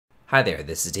Hi there,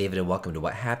 this is David and welcome to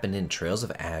what happened in Trails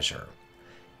of Azure.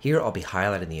 Here I'll be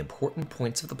highlighting the important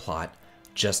points of the plot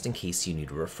just in case you need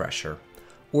a refresher,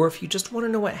 or if you just want to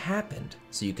know what happened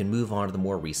so you can move on to the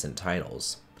more recent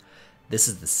titles. This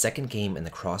is the second game in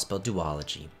the Crossbell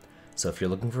duology, so if you're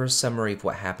looking for a summary of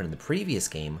what happened in the previous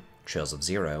game, Trails of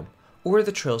Zero, or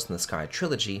the Trails in the Sky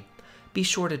trilogy, be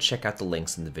sure to check out the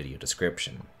links in the video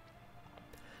description.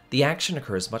 The action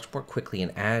occurs much more quickly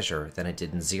in Azure than it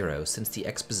did in Zero since the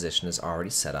exposition is already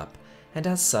set up, and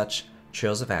as such,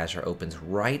 Trails of Azure opens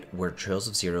right where Trails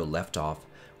of Zero left off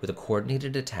with a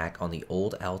coordinated attack on the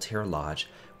old Altair Lodge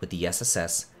with the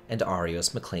SSS and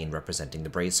Arios McLean representing the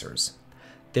Bracers.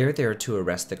 They're there to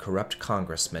arrest the corrupt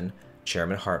congressman,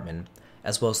 Chairman Hartman,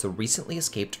 as well as the recently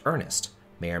escaped Ernest,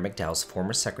 Mayor McDowell's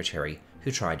former secretary,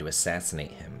 who tried to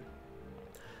assassinate him.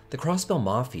 The Crossbell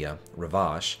Mafia,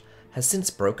 Ravache, has since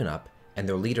broken up, and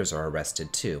their leaders are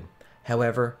arrested too.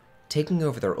 However, taking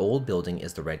over their old building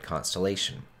is the Red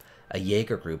Constellation, a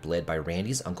Jaeger group led by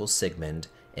Randy's uncle Sigmund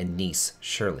and niece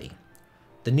Shirley.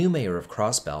 The new mayor of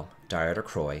Crossbell, Dieter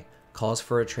Croy, calls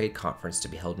for a trade conference to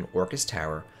be held in Orcus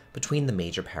Tower between the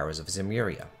major powers of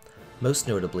Zemuria, most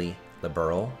notably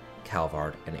Liberal,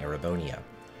 Calvard, and Erebonia.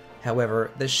 However,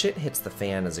 the shit hits the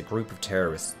fan as a group of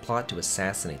terrorists plot to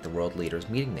assassinate the world leaders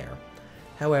meeting there.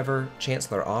 However,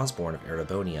 Chancellor Osborne of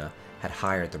Erebonia had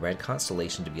hired the Red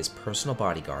Constellation to be his personal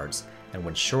bodyguards, and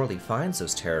when Shirley finds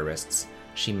those terrorists,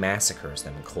 she massacres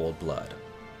them in cold blood.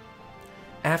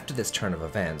 After this turn of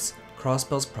events,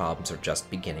 Crossbell's problems are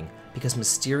just beginning because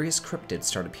mysterious cryptids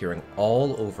start appearing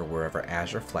all over wherever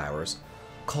Azure flowers,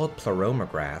 called pleroma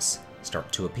grass,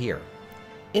 start to appear.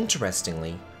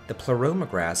 Interestingly, the pleroma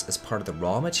grass is part of the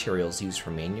raw materials used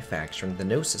for manufacturing the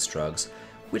Gnosis drugs,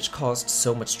 which caused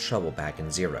so much trouble back in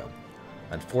Zero.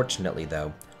 Unfortunately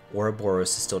though, Ouroboros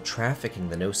is still trafficking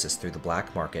the Gnosis through the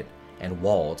black market, and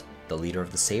Wald, the leader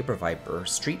of the Saber Viper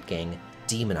street gang,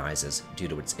 demonizes due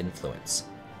to its influence.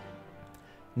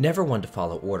 Never one to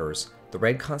follow orders, the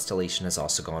Red Constellation has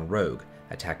also gone rogue,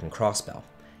 attacking Crossbell,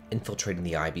 infiltrating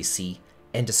the IBC,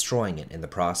 and destroying it in the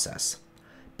process.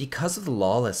 Because of the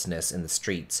lawlessness in the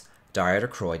streets, Dieter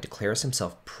Croy declares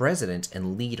himself president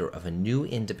and leader of a new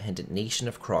independent nation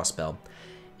of Crossbell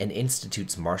and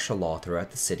institutes martial law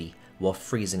throughout the city while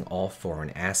freezing all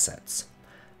foreign assets.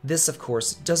 This, of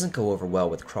course, doesn't go over well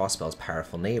with Crossbell's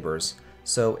powerful neighbors,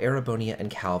 so Erebonia and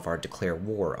Calvard declare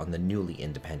war on the newly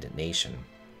independent nation.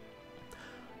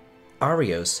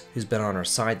 Arios, who's been on our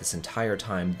side this entire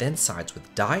time, then sides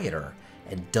with Dieter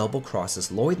and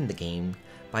double-crosses Lloyd in the game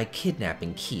by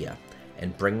kidnapping Kia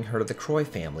and bringing her to the Croy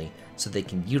family so they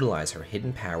can utilize her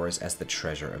hidden powers as the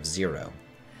Treasure of Zero.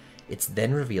 It's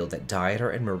then revealed that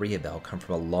Dieter and Mariabel come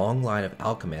from a long line of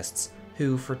alchemists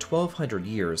who, for 1200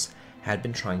 years, had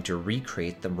been trying to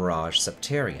recreate the Mirage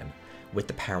Septarian, with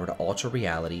the power to alter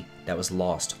reality that was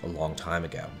lost a long time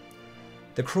ago.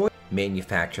 The Croy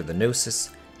manufactured the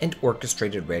Gnosis and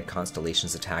orchestrated Red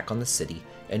Constellation's attack on the city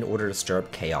in order to stir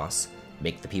up chaos,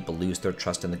 make the people lose their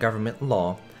trust in the government and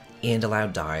law, and allow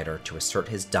Dieter to assert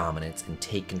his dominance and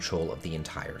take control of the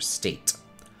entire state.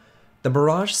 The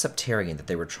Mirage Septarian that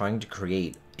they were trying to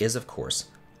create is, of course,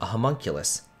 a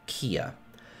homunculus, Kia,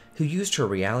 who used her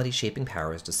reality-shaping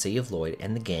powers to save Lloyd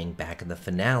and the gang back in the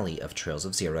finale of Trails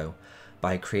of Zero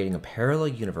by creating a parallel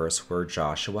universe where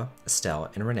Joshua,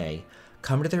 Estelle, and Renee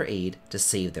come to their aid to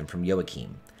save them from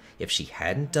Joachim. If she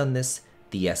hadn't done this,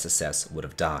 the SSS would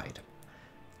have died.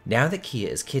 Now that Kia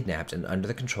is kidnapped and under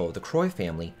the control of the Croy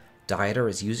family, Dieter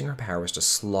is using her powers to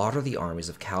slaughter the armies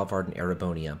of Calvard and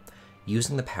Erebonia,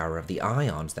 using the power of the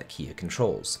ions that Kia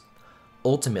controls.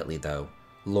 Ultimately, though,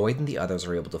 Lloyd and the others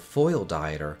are able to foil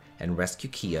Dieter and rescue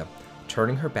Kia,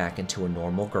 turning her back into a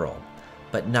normal girl,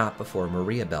 but not before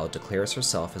Mariabel declares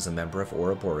herself as a member of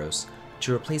Ouroboros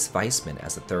to replace Weissman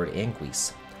as the third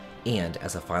Anguisse. And,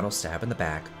 as a final stab in the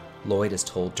back, Lloyd is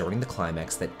told during the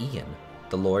climax that Ian,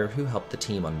 the lawyer who helped the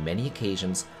team on many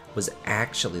occasions, was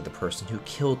actually the person who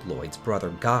killed Lloyd's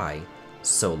brother Guy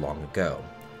so long ago.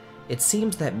 It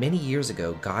seems that many years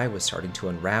ago Guy was starting to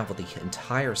unravel the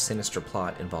entire sinister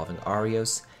plot involving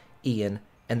Arios, Ian,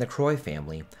 and the Croy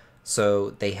family, so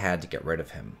they had to get rid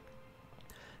of him.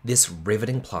 This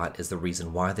riveting plot is the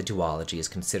reason why the duology is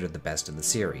considered the best in the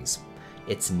series.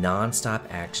 It's non-stop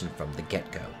action from the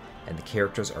get-go, and the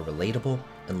characters are relatable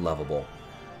and lovable.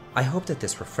 I hope that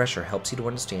this refresher helps you to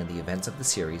understand the events of the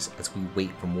series as we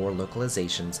wait for more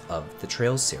localizations of the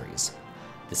Trails series.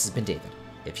 This has been David.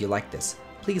 If you like this,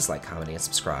 please like, comment, and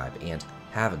subscribe, and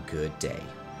have a good day.